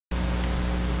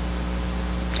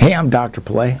Hey, I'm Dr.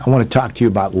 Pilet. I want to talk to you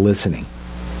about listening.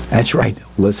 That's right,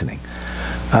 listening.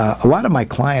 A lot of my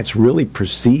clients really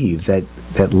perceive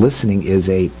that listening is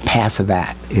a passive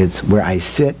act. It's where I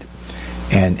sit,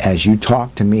 and as you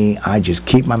talk to me, I just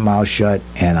keep my mouth shut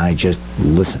and I just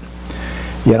listen.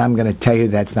 Yet I'm going to tell you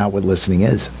that's not what listening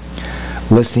is.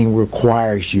 Listening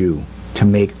requires you to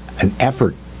make an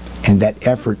effort, and that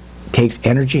effort takes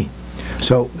energy.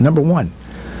 So, number one,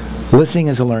 listening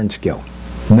is a learned skill.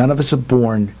 None of us are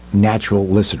born natural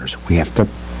listeners. We have to,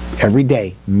 every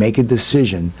day, make a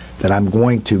decision that I'm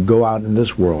going to go out in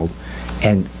this world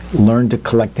and learn to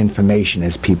collect information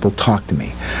as people talk to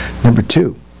me. Number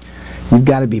two, you've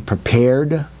got to be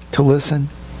prepared to listen.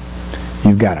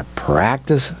 You've got to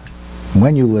practice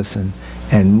when you listen.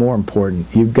 And more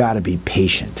important, you've got to be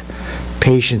patient.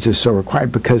 Patience is so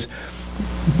required because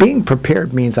being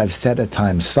prepared means I've set a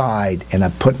time aside and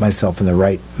I've put myself in the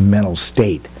right mental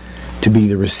state to be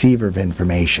the receiver of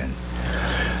information.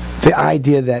 The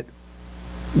idea that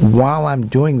while I'm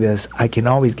doing this, I can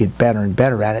always get better and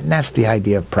better at it, and that's the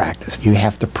idea of practice. You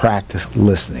have to practice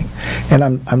listening. And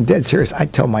I'm dead serious. I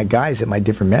tell my guys at my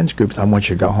different men's groups, I want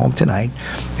you to go home tonight,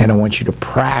 and I want you to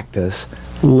practice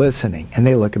listening. And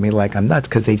they look at me like I'm nuts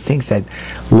because they think that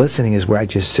listening is where I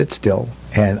just sit still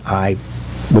and I,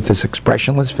 with this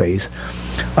expressionless face,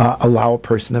 allow a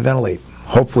person to ventilate.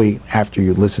 Hopefully, after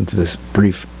you listen to this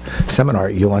brief seminar,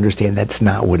 you'll understand that's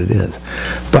not what it is.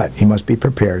 But you must be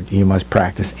prepared, you must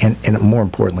practice, and more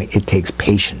importantly, it takes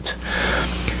patience.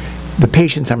 The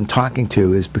patience I'm talking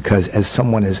to is because as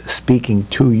someone is speaking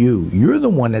to you, you're the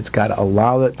one that's got to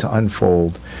allow it to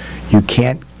unfold. You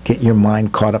can't get your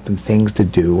mind caught up in things to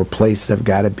do or places that have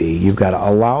got to be. You've got to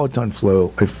allow it to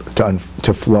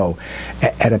flow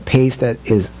at a pace that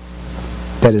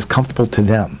is comfortable to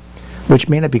them, which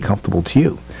may not be comfortable to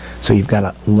you. So you've got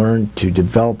to learn to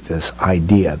develop this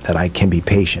idea that I can be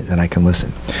patient and I can listen.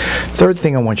 Third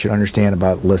thing I want you to understand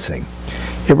about listening,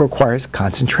 it requires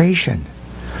concentration.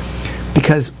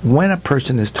 Because when a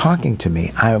person is talking to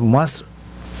me, I must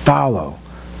follow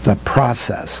the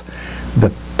process,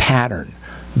 the pattern,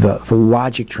 the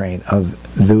logic train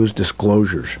of those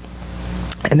disclosures.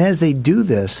 And as they do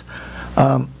this,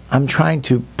 I'm trying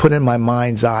to put in my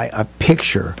mind's eye a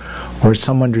picture or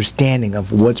some understanding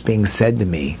of what's being said to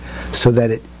me so that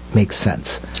it makes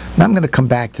sense. Now I'm going to come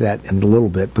back to that in a little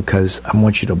bit because I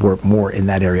want you to work more in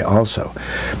that area also.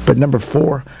 But number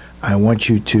four, I want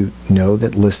you to know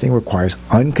that listening requires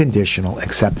unconditional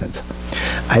acceptance.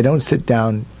 I don't sit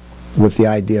down with the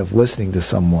idea of listening to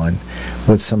someone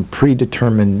with some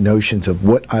predetermined notions of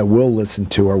what I will listen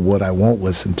to or what I won't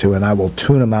listen to, and I will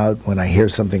tune them out when I hear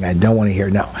something I don't want to hear.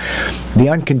 No. The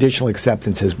unconditional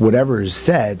acceptance is whatever is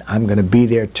said, I'm going to be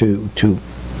there to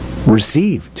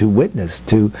receive, to witness,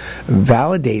 to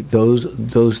validate those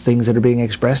things that are being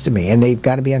expressed to me, and they've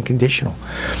got to be unconditional.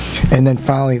 And then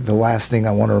finally, the last thing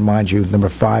I want to remind you, number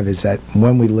 5, is that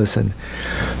when we listen,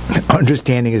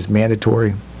 understanding is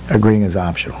mandatory, agreeing is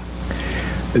optional.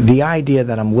 The idea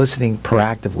that I'm listening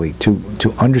proactively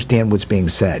to understand what's being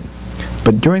said.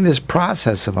 But during this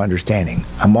process of understanding,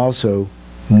 I'm also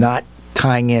not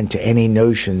tying into any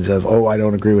notions of, oh, I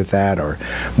don't agree with that, or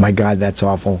my God, that's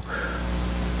awful.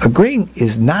 Agreeing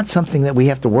is not something that we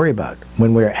have to worry about.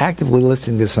 When we're actively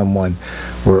listening to someone,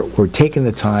 we're taking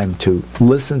the time to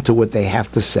listen to what they have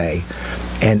to say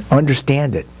and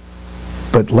understand it.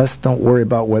 But let's don't worry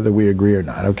about whether we agree or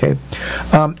not, okay?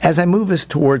 As I move us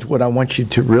towards what I want you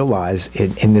to realize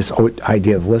in this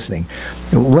idea of listening,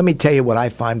 let me tell you what I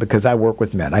find, because I work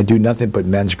with men. I do nothing but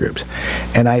men's groups.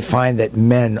 And I find that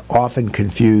men often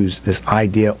confuse this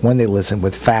idea when they listen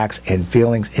with facts and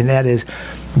feelings, and that is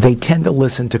they tend to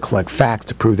listen to collect facts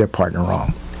to prove their partner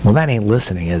wrong. Well, that ain't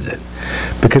listening, is it?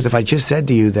 Because if I just said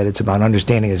to you that it's about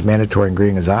understanding is mandatory and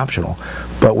agreeing is optional,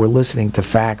 but we're listening to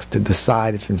facts to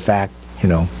decide if in fact,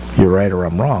 you're right or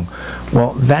I'm wrong,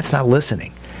 well, that's not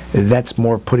listening. That's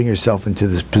more putting yourself into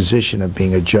this position of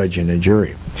being a judge and a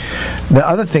jury. The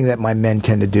other thing that my men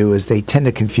tend to do is they tend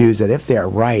to confuse that if they are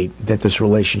right, that this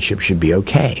relationship should be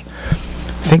okay.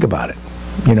 Think about it.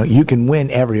 You can win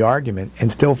every argument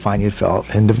and still find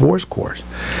yourself in divorce courts.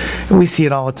 And we see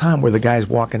it all the time where the guys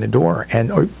walk in the door,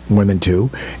 or women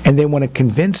too, and they want to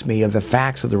convince me of the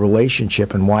facts of the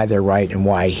relationship and why they're right and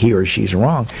why he or she's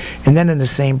wrong. And then in the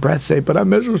same breath say, but I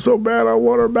miss her so bad, I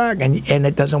want her back. And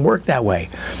it doesn't work that way.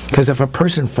 Because if a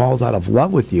person falls out of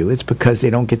love with you, it's because they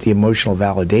don't get the emotional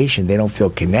validation. They don't feel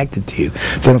connected to you.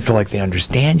 They don't feel like they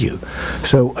understand you.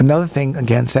 So another thing,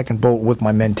 again, second bullet, what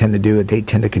my men tend to do, they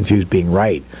tend to confuse being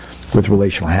right with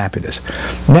relational happiness.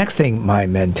 Next thing my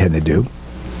men tend to do,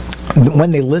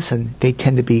 when they listen, they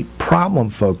tend to be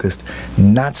problem-focused,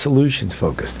 not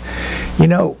solutions-focused. You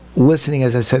know, listening,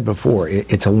 as I said before,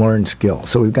 it's a learned skill.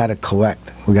 So we've got to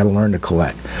collect. We've got to learn to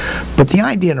collect. But the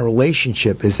idea in a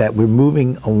relationship is that we're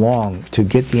moving along to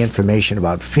get the information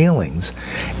about feelings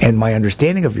and my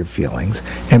understanding of your feelings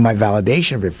and my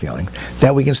validation of your feelings,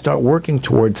 that we can start working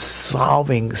towards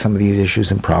solving some of these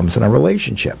issues and problems in our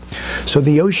relationship. So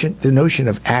the notion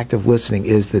of active listening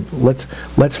is that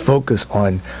let's focus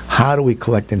on how do we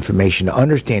collect information to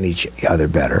understand each other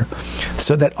better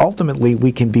so that ultimately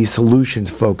we can be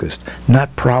solutions-focused,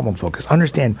 not problem-focused.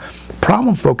 Understand,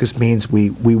 problem-focused means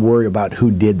we worry about who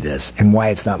did this and why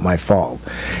it's not my fault.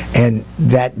 And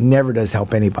that never does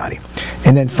help anybody.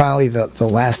 And then finally, the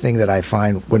last thing that I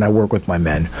find when I work with my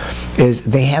men is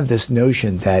they have this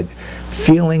notion that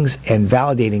feelings and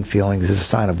validating feelings is a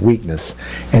sign of weakness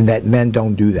and that men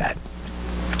don't do that.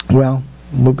 Well,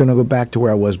 we're going to go back to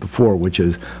where I was before, which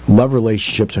is love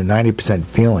relationships are 90%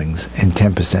 feelings and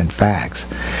 10% facts.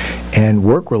 And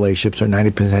work relationships are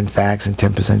 90% facts and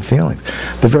 10% feelings.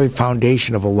 The very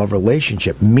foundation of a love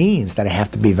relationship means that I have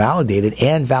to be validated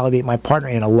and validate my partner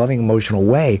in a loving, emotional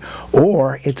way,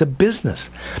 or it's a business.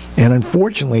 And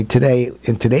unfortunately, today,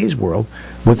 in today's world,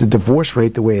 with the divorce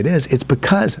rate the way it is, it's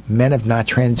because men have not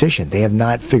transitioned. They have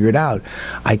not figured out,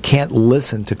 I can't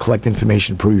listen to collect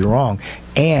information to prove you're wrong,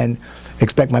 and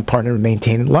expect my partner to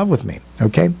maintain love with me.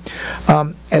 Okay?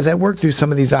 As I work through some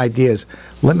of these ideas,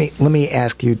 let me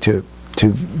ask you to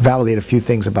validate a few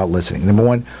things about listening. Number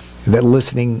one, that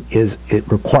listening it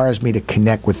requires me to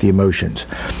connect with the emotions.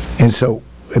 And so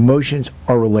emotions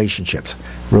are relationships.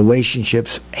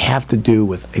 Relationships have to do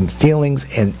with feelings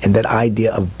and that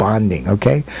idea of bonding,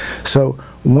 okay? So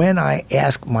when I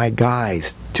ask my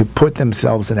guys to put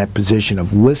themselves in that position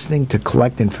of listening to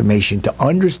collect information, to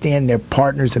understand their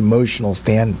partner's emotional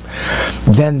stand,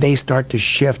 then they start to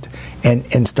shift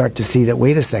and start to see that,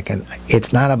 wait a second,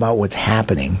 it's not about what's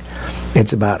happening.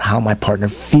 It's about how my partner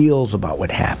feels about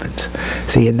what happens.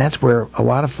 See, and that's where a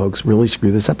lot of folks really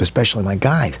screw this up, especially my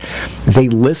guys. They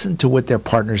listen to what their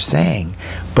partner's saying,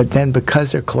 but then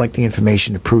because they're collecting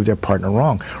information to prove their partner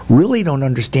wrong, really don't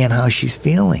understand how she's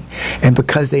feeling. And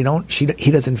because he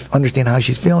doesn't understand how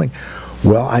she's feeling,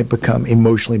 well, I become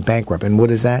emotionally bankrupt. And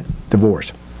what is that?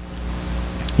 Divorce.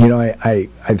 You know,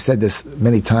 I've said this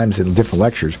many times in different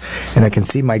lectures, and I can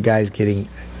see my guys getting,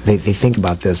 they think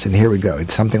about this, and here we go.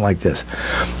 It's something like this.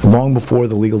 Long before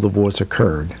the legal divorce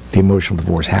occurred, the emotional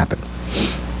divorce happened.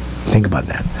 Think about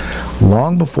that.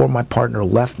 Long before my partner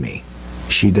left me,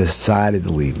 she decided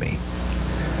to leave me.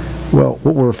 Well,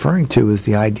 what we're referring to is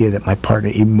the idea that my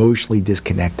partner emotionally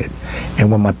disconnected.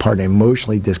 And when my partner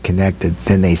emotionally disconnected,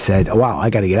 then they said, oh, wow, I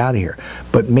got to get out of here.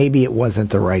 But maybe it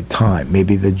wasn't the right time.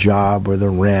 Maybe the job or the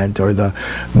rent or the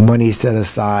money set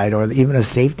aside or even a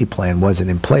safety plan wasn't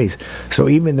in place. So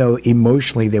even though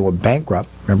emotionally they were bankrupt,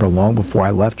 remember, long before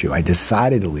I left you, I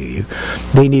decided to leave you,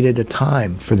 they needed a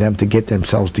time for them to get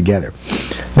themselves together.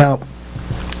 Now,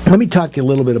 let me talk to you a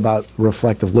little bit about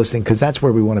reflective listening, because that's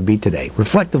where we want to be today.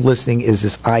 Reflective listening is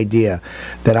this idea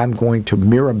that I'm going to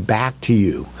mirror back to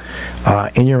you,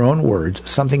 in your own words,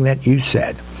 something that you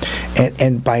said.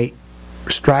 And by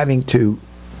striving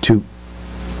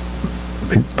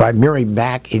by mirroring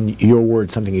back in your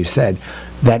words something you said,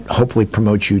 that hopefully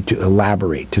promotes you to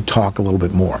elaborate, to talk a little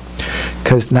bit more.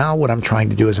 Because now what I'm trying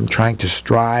to do is I'm trying to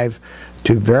strive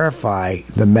to verify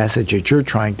the message that you're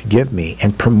trying to give me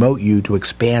and promote you to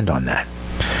expand on that.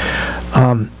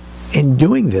 In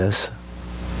doing this,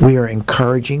 we are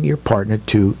encouraging your partner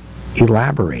to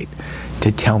elaborate,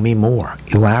 to tell me more.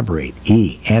 Elaborate.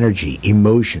 E, energy,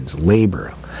 emotions,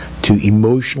 labor. To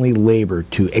emotionally labor,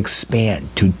 to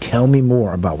expand, to tell me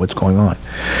more about what's going on.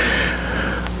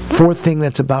 Fourth thing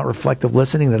that's about reflective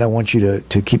listening that I want you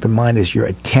to keep in mind is you're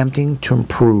attempting to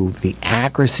improve the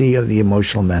accuracy of the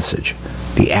emotional message.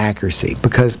 The accuracy.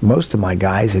 Because most of my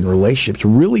guys in relationships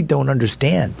really don't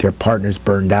understand. Their partner's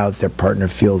burned out. Their partner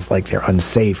feels like they're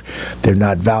unsafe. They're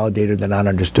not validated. They're not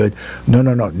understood. No.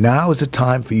 Now is the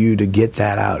time for you to get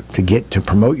that out. To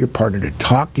promote your partner, to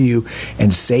talk to you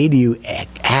and say to you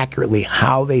accurately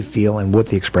how they feel and what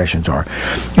the expressions are.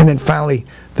 And then finally,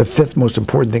 the fifth most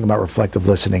important thing about reflective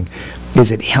listening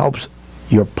is it helps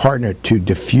your partner to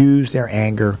diffuse their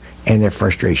anger and their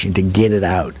frustration, to get it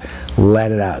out,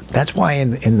 let it out. That's why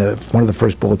in one of the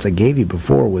first bullets I gave you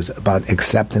before was about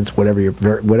acceptance. Whatever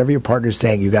your partner's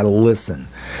saying, you got to listen.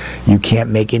 You can't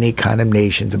make any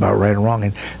condemnations about right and wrong,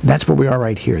 and that's where we are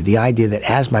right here. The idea that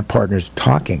as my partner's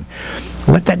talking,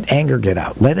 let that anger get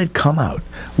out. Let it come out.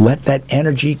 Let that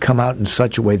energy come out in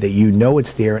such a way that you know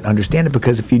it's there and understand it,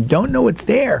 because if you don't know it's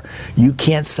there, you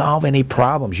can't solve any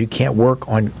problems. You can't work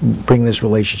on bringing this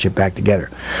relationship back together.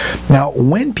 Now,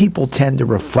 when people tend to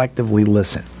reflectively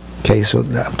listen, okay, so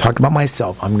I'm talking about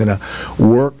myself. I'm going to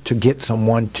work to get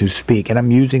someone to speak, and I'm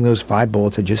using those 5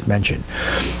 bullets I just mentioned.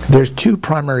 There's 2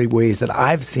 primary ways that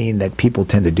I've seen that people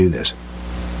tend to do this.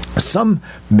 Some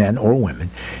men or women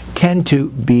tend to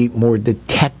be more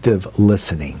detective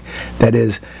listening. That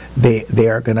is, they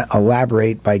are going to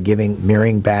elaborate by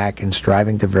mirroring back and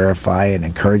striving to verify and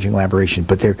encouraging elaboration,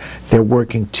 but they're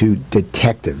working to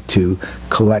detective, to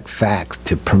collect facts,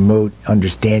 to promote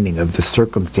understanding of the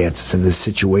circumstances and the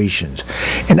situations.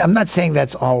 And I'm not saying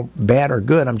that's all bad or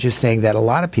good. I'm just saying that a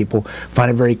lot of people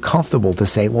find it very comfortable to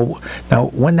say, well, now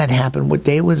when that happened, what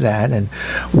day was that, and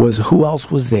who else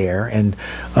was there, and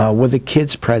were the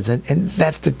kids present? And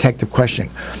that's detective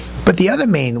questioning. But the other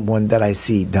main one that I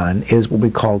see done is what we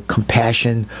call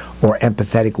compassion or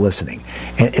empathetic listening.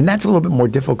 And that's a little bit more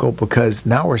difficult, because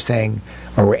now we're saying,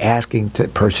 or we're asking the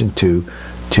person to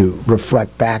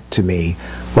reflect back to me,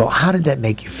 well, how did that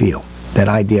make you feel? That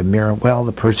idea of mirror, well,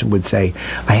 the person would say,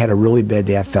 I had a really bad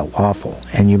day, I felt awful.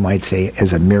 And you might say,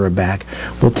 as a mirror back,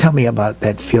 well, tell me about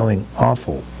that feeling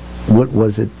awful. What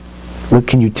was it? What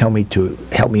can you tell me to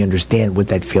help me understand what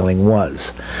that feeling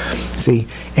was? See?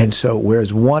 And so,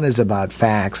 whereas one is about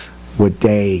facts, what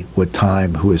day, what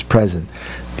time, who is present,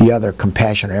 the other,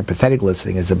 compassion or empathetic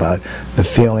listening, is about the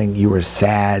feeling you were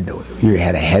sad, you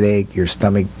had a headache, your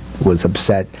stomach was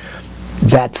upset.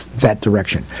 That's that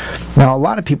direction. Now, a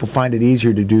lot of people find it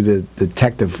easier to do the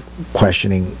detective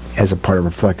questioning as a part of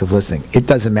reflective listening. It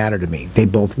doesn't matter to me. They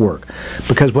both work.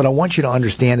 Because what I want you to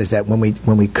understand is that when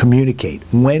we communicate,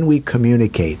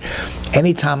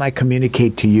 anytime I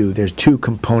communicate to you, there's 2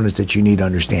 components that you need to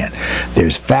understand.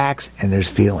 There's facts and there's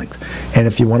feelings. And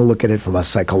if you want to look at it from a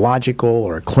psychological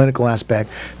or a clinical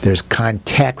aspect, there's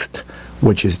context,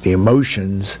 which is the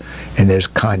emotions, and there's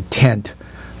content,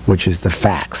 which is the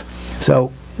facts.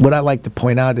 So what I like to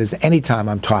point out is anytime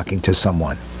I'm talking to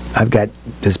someone, I've got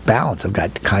this balance. I've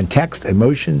got context,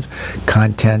 emotions,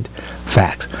 content,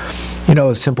 facts. You know,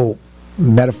 a simple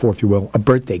metaphor, if you will, a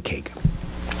birthday cake.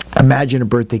 Imagine a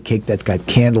birthday cake that's got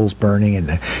candles burning and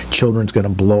the children's going to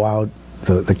blow out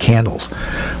the candles.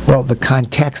 Well, the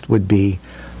context would be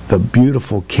the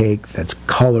beautiful cake that's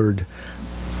colored,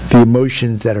 the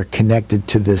emotions that are connected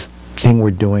to this thing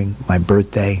we're doing, my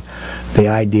birthday, the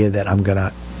idea that I'm going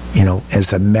to,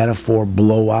 as a metaphor,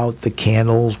 blow out the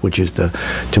candles, which is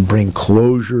to bring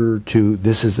closure to,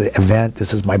 this is the event,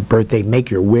 this is my birthday,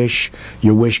 make your wish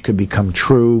could become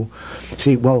true.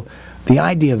 See, well, the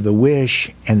idea of the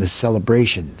wish and the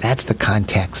celebration, that's the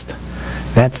context.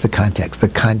 That's the context. The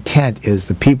content is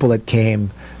the people that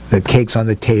came, the cake's on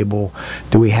the table,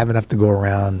 do we have enough to go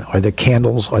around, are the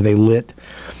candles, are they lit?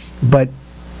 But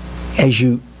as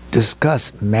you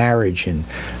discuss marriage and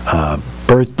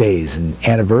birthdays and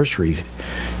anniversaries,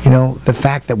 the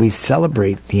fact that we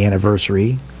celebrate the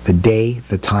anniversary, the day,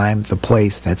 the time, the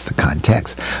place, that's the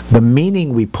context. The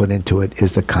meaning we put into it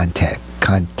is the context.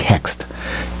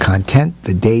 Content,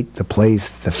 the date, the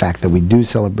place, the fact that we do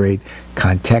celebrate,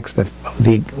 context,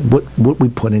 what we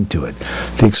put into it,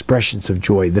 the expressions of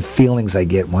joy, the feelings I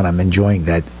get when I'm enjoying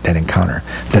that encounter,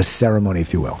 the ceremony,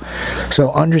 if you will.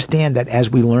 So understand that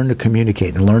as we learn to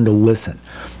communicate and learn to listen,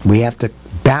 we have to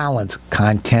balance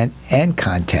content and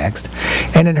context.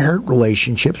 And in hurt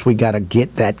relationships, we got to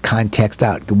get that context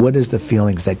out. What is the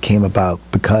feelings that came about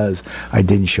because I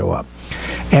didn't show up?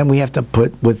 And we have to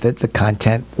put with it the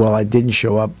content, well, I didn't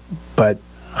show up, but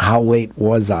how late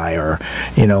was I? Or,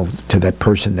 to that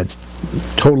person that's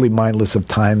totally mindless of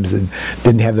times and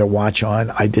didn't have their watch on,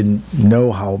 I didn't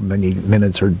know how many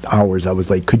minutes or hours I was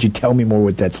late. Could you tell me more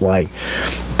what that's like?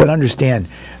 But understand,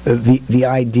 the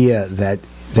idea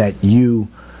that you,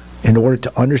 in order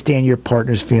to understand your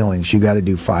partner's feelings, you got to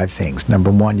do 5 things. Number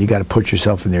 1, you got to put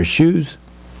yourself in their shoes,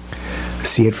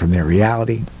 see it from their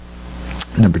reality.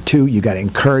 Number 2, you got to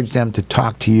encourage them to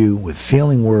talk to you with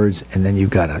feeling words, and then you've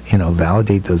got to,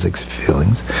 validate those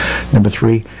feelings. Number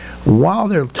 3, while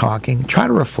they're talking, try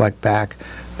to reflect back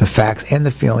the facts and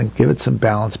the feeling, give it some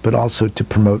balance, but also to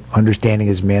promote understanding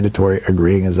is mandatory,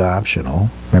 agreeing is optional.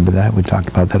 Remember that? We talked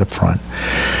about that up front.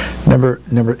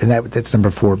 That's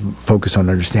number 4, focus on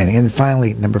understanding. And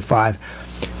finally, number 5,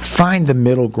 find the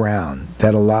middle ground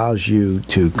that allows you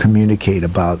to communicate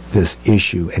about this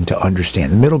issue and to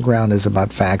understand. The middle ground is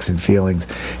about facts and feelings.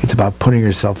 It's about putting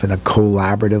yourself in a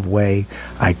collaborative way.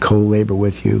 I co-labor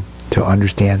with you to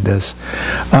understand this.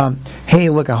 Hey,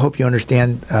 look, I hope you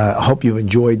understand. I hope you've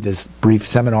enjoyed this brief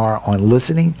seminar on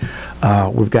listening.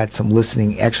 We've got some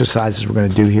listening exercises we're going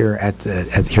to do here at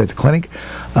the clinic.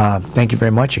 Thank you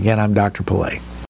very much. Again, I'm Dr. Pilet.